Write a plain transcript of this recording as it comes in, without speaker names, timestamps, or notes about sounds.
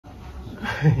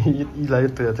一来就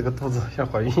得了这个肚子，像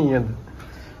怀孕一样的，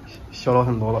小了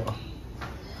很多了。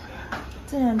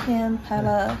这2天排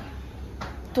了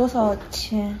多少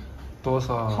钱？多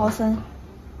少毫升？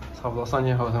差不多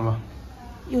3000毫升吧。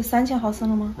有3000毫升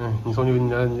了吗？你说你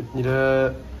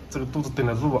的这个肚子顶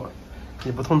得住吧？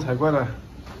你不痛才怪呢。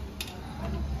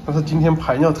但是今天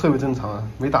排尿特别正常啊，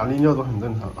没打利尿都很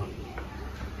正常啊，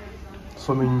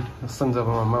说明肾在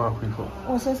慢慢恢复。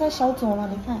我身上消肿了，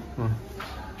你看。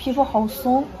皮肤好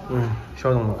松。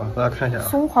消肿了啊，大家看一下啊。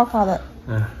松垮垮的。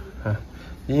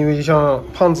因为就像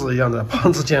胖子一样的，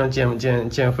胖子减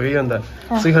肥一样的，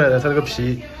碎下来的，它这个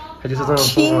皮，它就是这样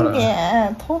松化的。轻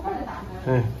点，痛。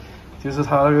就是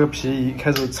它那个皮一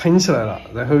开始撑起来了，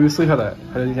然后又碎下来，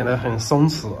它就显得很松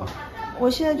弛啊。我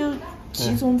现在就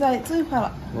集中在这一块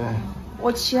了。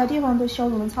我其他地方都消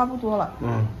肿的差不多了。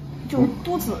就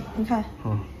肚子，你看。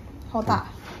好大。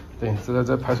对，这个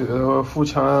在排水，腹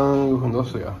腔有很多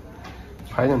水啊，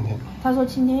排2天。他说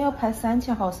今天要排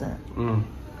3000毫升。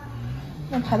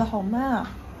那排的好慢啊。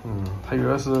它主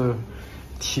要是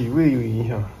体位有影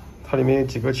响，它里面有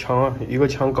几个腔啊，一个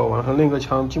腔搞完，它另一个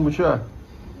腔进不去啊。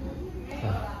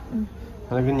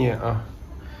它那个脸啊，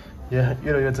也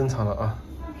越来越正常了啊。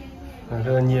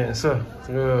这个脸色，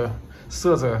这个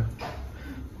色泽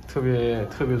特别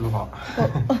如滑。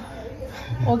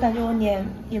我感觉我脸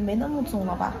也没那么肿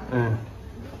了吧。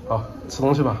好，吃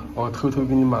东西吧，我偷偷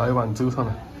给你买了一碗粥上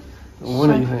来，我问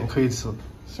了一声可以吃。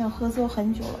想喝粥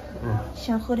很久了。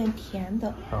想喝点甜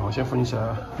的。好，我先扶你起来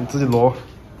啊，你自己挪。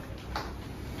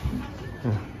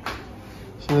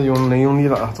现在能用力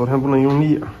了啊，昨天不能用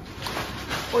力啊。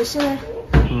我现在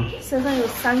身上有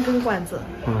3根管子。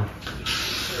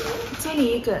这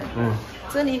里1根。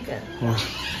这里1根。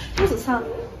肚子上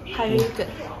还有1根。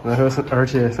然后而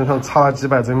且身上插了几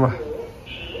百针吧。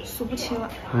数不清了。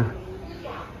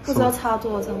不知道插了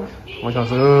多少针了。我小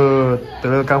时候得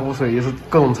了肝腹水也是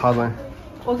各种插针。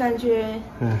我感觉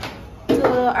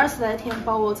这20来天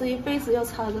把我这一辈子要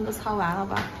插的针都插完了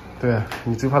吧。对啊，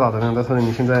你最怕打针，但是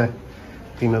你现在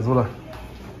顶得住了。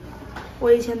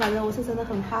我以前打针我是真的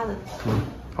很怕的。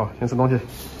好，先吃东西，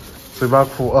嘴巴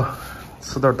苦啊，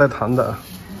吃点带糖的。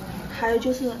还有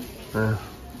就是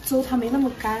粥它没那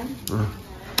么干。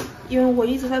因为我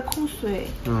一直在控水。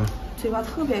嘴巴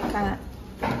特别干，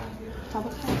打不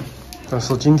开。但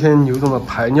是今天刘总的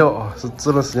排尿啊，是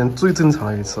这段时间最正常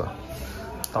的一次。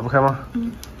打不开吗？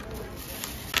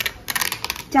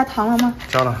加糖了吗？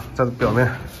加了，在表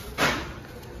面。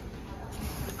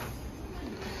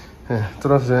这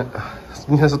段时间，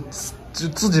今天是就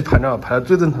自己排尿排的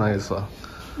最正常的一次。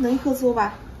能喝粥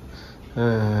吧？你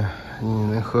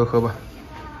能喝吧。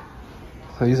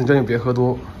医生叫你别喝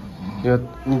多，因为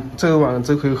你这个碗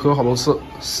粥可以喝好多次，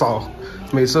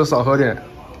每次少喝点，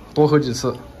多喝几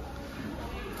次，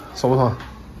爽不爽？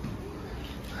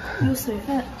有水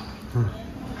分。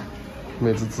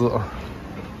美滋滋啊！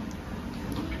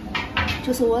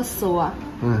就是我手啊。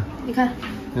你看。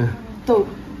抖。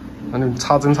那你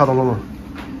插针插多了吗？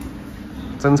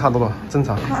针插多了，正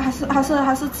常。还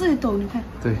是自己抖，你看。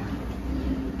对。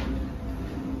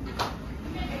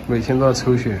每天都要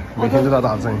抽血，每天都要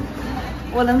打针。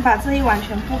我能把这一碗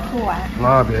全部喝完。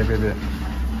那别，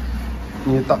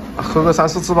你喝个3、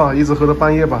4次吧，一直喝到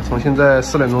半夜吧，从现在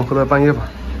4点钟喝到半夜吧。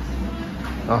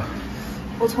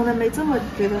我从来没这么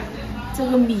觉得，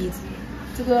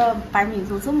这个白米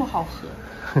粥这么好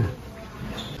喝。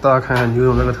大家看看刘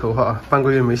总那个头发，半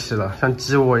个月没洗了，像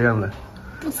鸡窝一样的。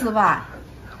不止吧？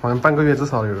好像半个月至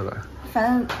少有了。反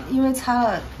正因为插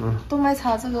了动脉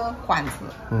插这个管子。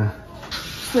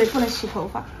所以不能洗头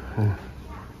发。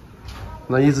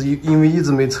那因为一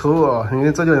直没抽啊，因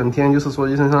为这2天就是说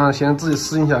医生让先自己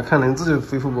适应一下，看能自己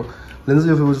恢复不，能自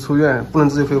己恢复就出院，不能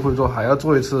自己恢复做还要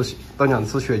做1次到2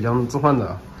次血浆置换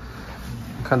的，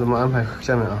看怎么安排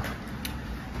下面啊。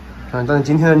但是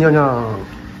今天的尿量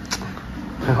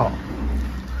很好，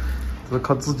这是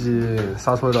靠自己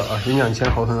杀出来的啊，有2000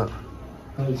毫升了。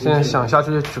现在想下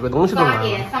去取个东西都难了。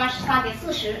3点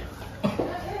40。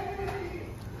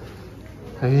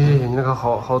你那个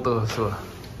好得瑟，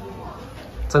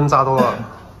针扎多了。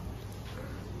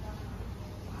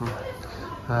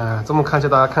这么看起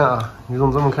来大家看啊，刘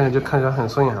总这么看起来就看起来很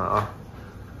顺眼了啊。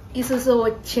意思是我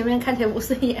前面看起来不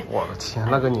顺眼。我的天，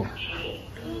那个脸！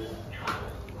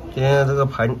今天这个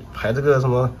排这个什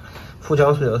么腹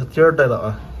腔水是第2代的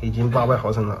啊，已经800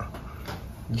毫升了。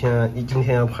今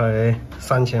天要排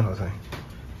3000毫升。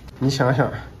你想想，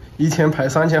一天排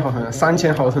3000毫升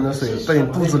，3000毫升的水在你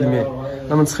肚子里面，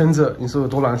那么撑着，你说有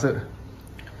多难受，是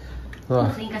吧？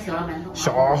应该小了蛮多。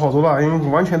小好多了，因为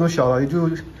完全都小了，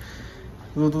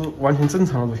都完全正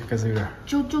常了，都开始有点。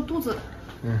就肚子。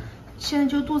现在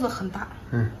就肚子很大。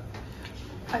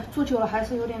哎，坐久了还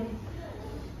是有点。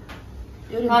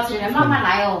只能慢慢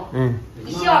来哦。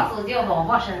一下子就好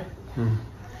发生。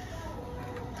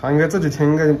他应该这几天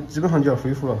应该基本上就要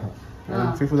恢复了，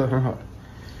恢复得很好。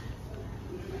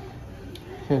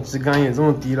现在肌酐也这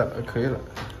么低了，可以了。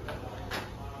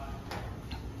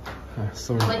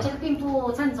是不是？我这个并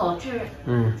不正走治，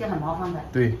就很麻烦的。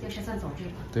对，就是正走治。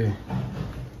对。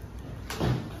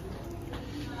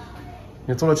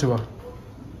你坐得起吧？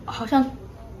好像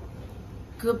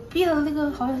隔壁的那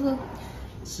个好像是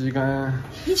肌酐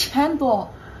1000多。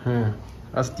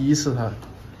那是第一次他。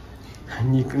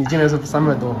你进来是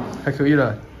300多，还可以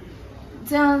了。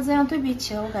这样对比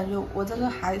起来，我感觉我这个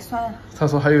还算。他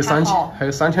说还有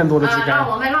3000多的肌酐。那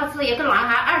我们那次有个男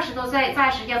孩20多岁，在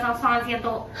石家庄3000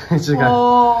多。肌酐。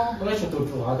我也是都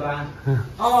做好的。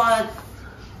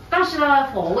但是呢，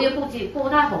佛又不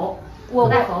太佛。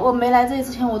我没来这里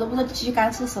之前，我都不知道肌酐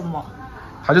是什么。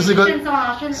它就是一个肾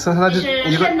脏就是肾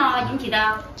引起的，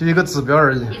就一个指标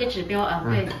而已。一个指标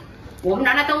对，我们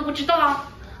原来都不知道啊。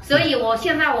所以我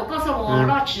现在告诉我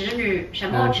那侄女什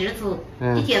么侄子，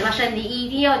你检查身体一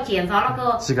定要检查那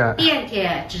个电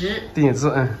解质，电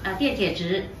解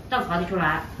质能查得出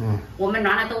来。我们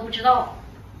原来都不知道，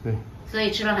对，所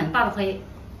以吃了很大的亏。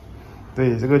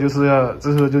对，这个就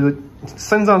是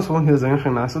肾脏出问题的人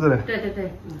很难受的嘞。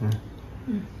对。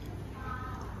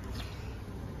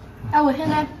哎，我现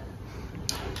在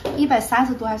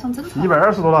130多，还算正常。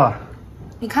120多了。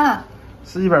你看了？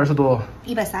是120多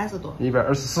，130多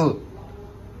，124。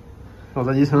我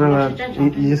在医生那个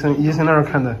医生那儿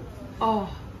看的。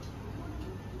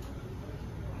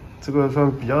这个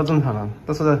算比较正常了，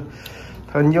但是呢，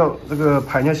他这个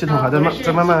排尿系统还在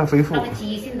慢慢恢复。那个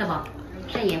急性的吧，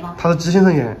肾炎吧？他是急性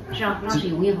肾炎。是啊，那是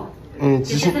容易好。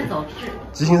急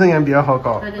性肾炎比较好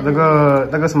搞，那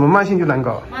个什么慢性就难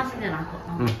搞。慢性的难搞。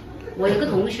我有个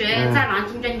同学在南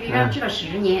京镇医院治了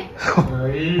10年。哎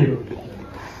呦。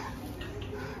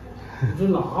这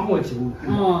那么久。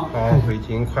已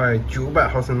经快900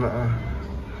毫升了啊，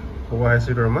我还是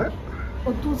有点慢。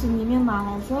我肚子里面哪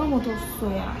来这么多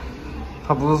水啊？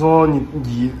他不是说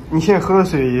你现在喝的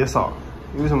水也少，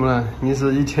为什么呢？你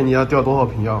是一天你要掉多少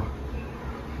瓶药？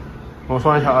我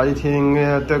算一下啊，一天应该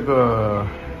要掉个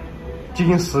接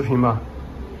近10瓶吧。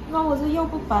那我这药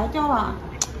不白掉了？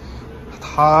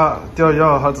他掉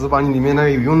药，他只是把你里面那个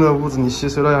有用的物质你吸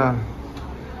收了呀。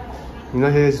你那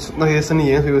些生理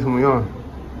盐水有什么用？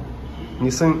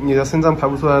你的肾脏排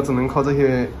不出来，只能靠那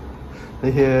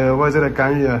些外在的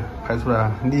干预排出来，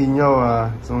利尿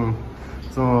啊这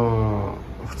种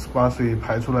把水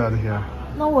排出来这些。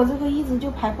那我这个一直就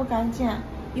排不干净，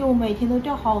因为我每天都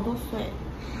掉好多水。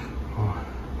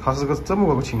它是这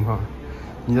么个情况。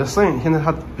你的肾现在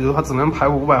比如它只能排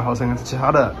500毫升，其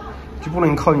他的就不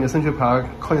能靠你的肾去排，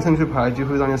靠你肾去排就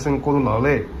会让你肾过度劳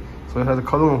累，所以它是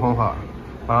靠这种方法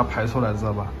把它排出来，知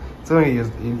道吧？这样也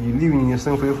利于你的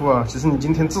肾恢复啊。其实你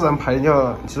今天自然排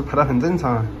尿，其实排得很正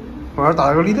常，反而打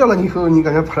了个利尿了以后，你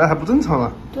感觉排得还不正常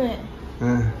了。对。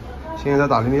现在在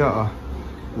打利尿啊，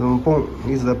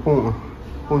一直在泵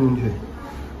进去，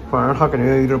反而他感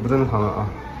觉有点不正常了啊，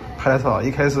排得少。一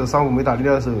开始上午没打利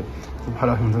尿的时候，就排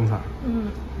得很正常。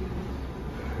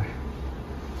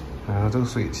这个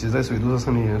水，其实这水都是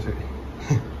生理盐水。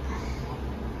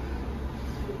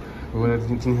不过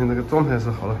今天这个状态是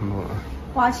好了很多啊。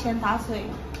花钱打水，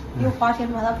又花钱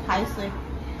把它排水。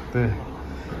对，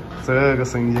这个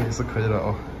生意是可以的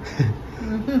哦。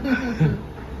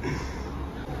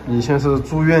你现在是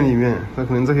住院里面，那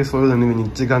可能这些所有人里面你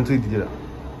肌酐最低的，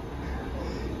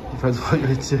一般说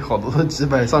有好多都几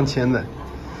百上千的。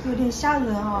有点吓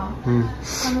人啊。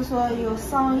他们说有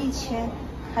上1000，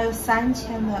还有3000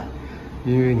的。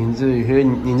因为有些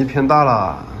年纪偏大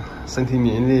了，身体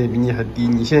免疫力比你还低。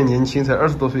你现在年轻，才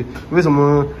20多岁，为什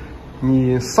么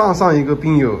你上一个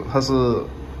病友他是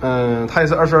他也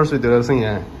是22岁得了肾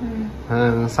炎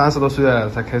，30多岁了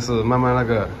才开始慢慢那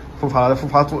个复发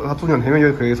他住2天院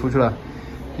就可以出去了，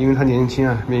因为他年轻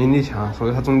啊，免疫力强，所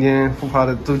以他中间复发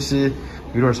的周期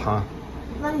有点长。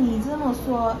那你这么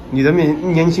说，你的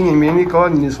年轻免疫力高，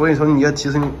所以说你要提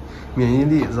升免疫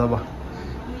力，知道吧？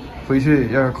回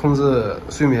去要控制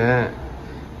睡眠，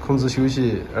控制休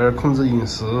息，控制饮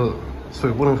食，水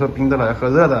不能喝冰的了，喝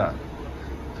热的。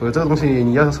所以这个东西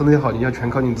你要是身体好，你要全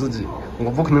靠你自己，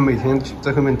我不可能每天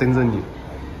在后面盯着你，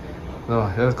知道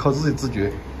吧？要靠自己自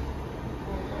觉。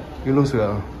又漏水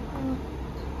了，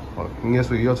好，应该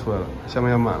水要出来了，下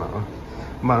面要满了啊，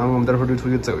满了我们待会儿就出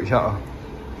去走一下啊。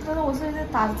但是我这里在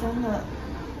打针的。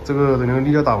这个等那个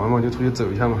利尿打完嘛，就出去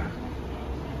走一下嘛，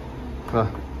是吧？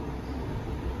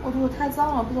我肚子太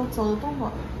胀了，不知道走得动不？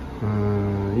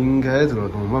应该走得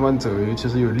动，慢慢走，其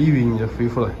实有利于你的恢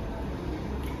复了。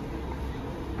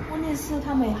问题是，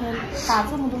他每天打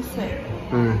这么多水，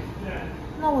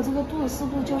那我这个肚子是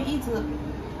不是就一直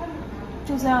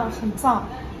就这样很胀？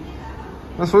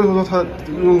那所以说他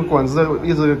用管子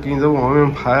一直给你在往外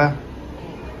面排。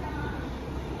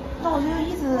那我就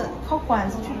一直靠管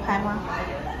子去排吗？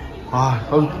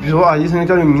比如说医生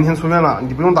叫你明天出院了，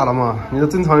你不用打了嘛，你就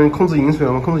正常控制饮水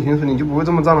了嘛，控制饮水你就不会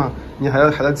这么胀了。你还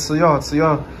在吃药，吃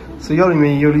药里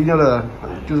面也有利尿的，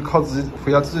就是靠自己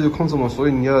回家自己控制嘛。所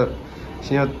以你要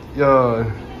先要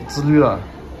自律了。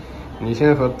你现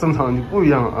在和正常人就不一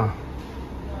样了啊。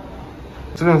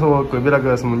虽然说隔壁那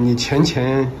个什么，你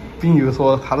前病友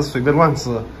说他是随便乱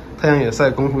吃，太阳也晒，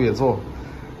功夫也做，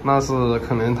那是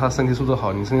可能他身体素质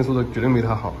好，你身体素质绝对没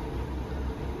他好。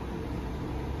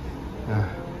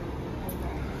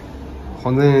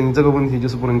反正你这个问题就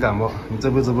是不能感冒，你这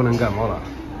辈子不能感冒了，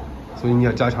所以你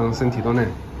要加强身体锻炼。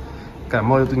感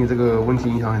冒对你这个问题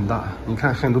影响很大，你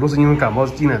看很多都是因为感冒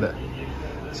进来的，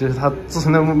其实他自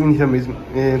身的问题他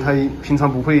平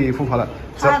常不会复发的。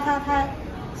他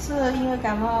是因为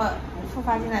感冒复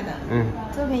发进来的，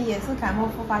这边也是感冒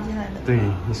复发进来的。对，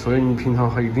所以你平常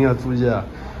还一定要注意啊，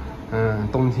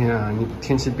冬天啊，你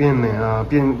天气变冷啊，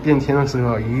变天的时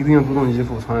候一定要注重衣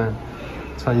服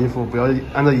穿衣服，不要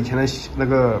按照以前的那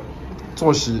个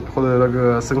作息或者那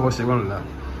个生活习惯了，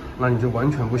那你就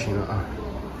完全不行了啊。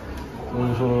所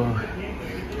以说，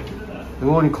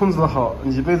如果你控制得好，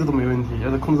你一辈子都没问题；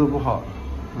要是控制不好，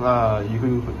那以后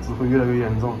只会越来越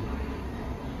严重，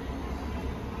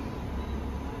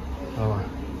知道吧？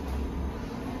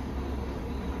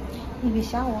你别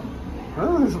吓我。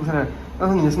是不是？但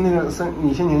是你是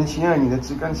你先年轻啊，你的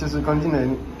肌酐其实刚进来，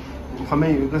旁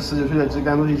边有一个19岁的肌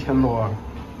酐都1000多啊。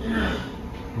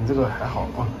你这个还好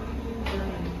啊，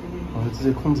我就自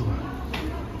己控制吧。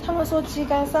他们说肌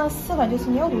酐上400就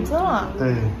是尿毒症了。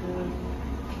对。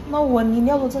那我离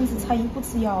尿毒症只差1步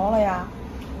之遥了呀。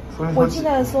我进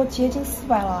来的时候接近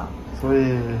400了。所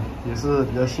以也是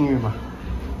比较幸运嘛。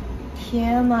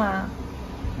天哪！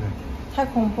太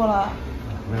恐怖了。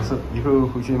没事，以后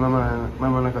回去慢慢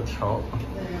那个调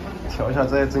一下，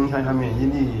再增强一下免疫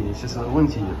力，其实问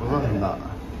题也不是很大。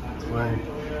突然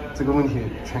这个问题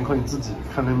全靠你自己，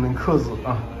看能不能克制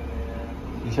啊。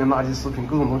以前垃圾食品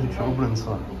各种东西全部不能吃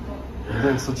了，一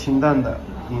定吃清淡的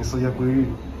饮食要规律，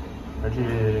而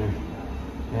且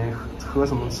喝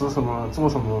什么吃什么做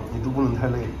什么你都不能太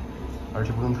累，而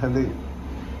且不能太累，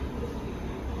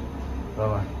知道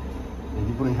吧？你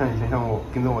就不能像以前像我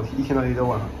跟着我一天到晚在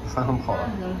往山上跑了，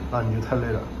那你就太累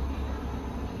了。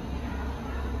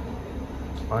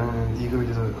反正第一个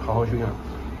就是好好休养，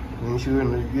能休养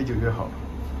的越久越好，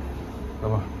知道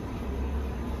吧？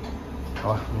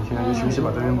好吧，你现在就休息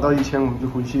吧，等到1000我们就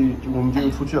回去，我们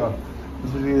就出去啊，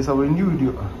出去稍微溜一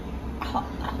溜啊。好。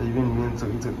在医院里面走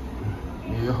一走，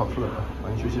也有好处的啊，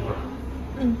反正休息吧。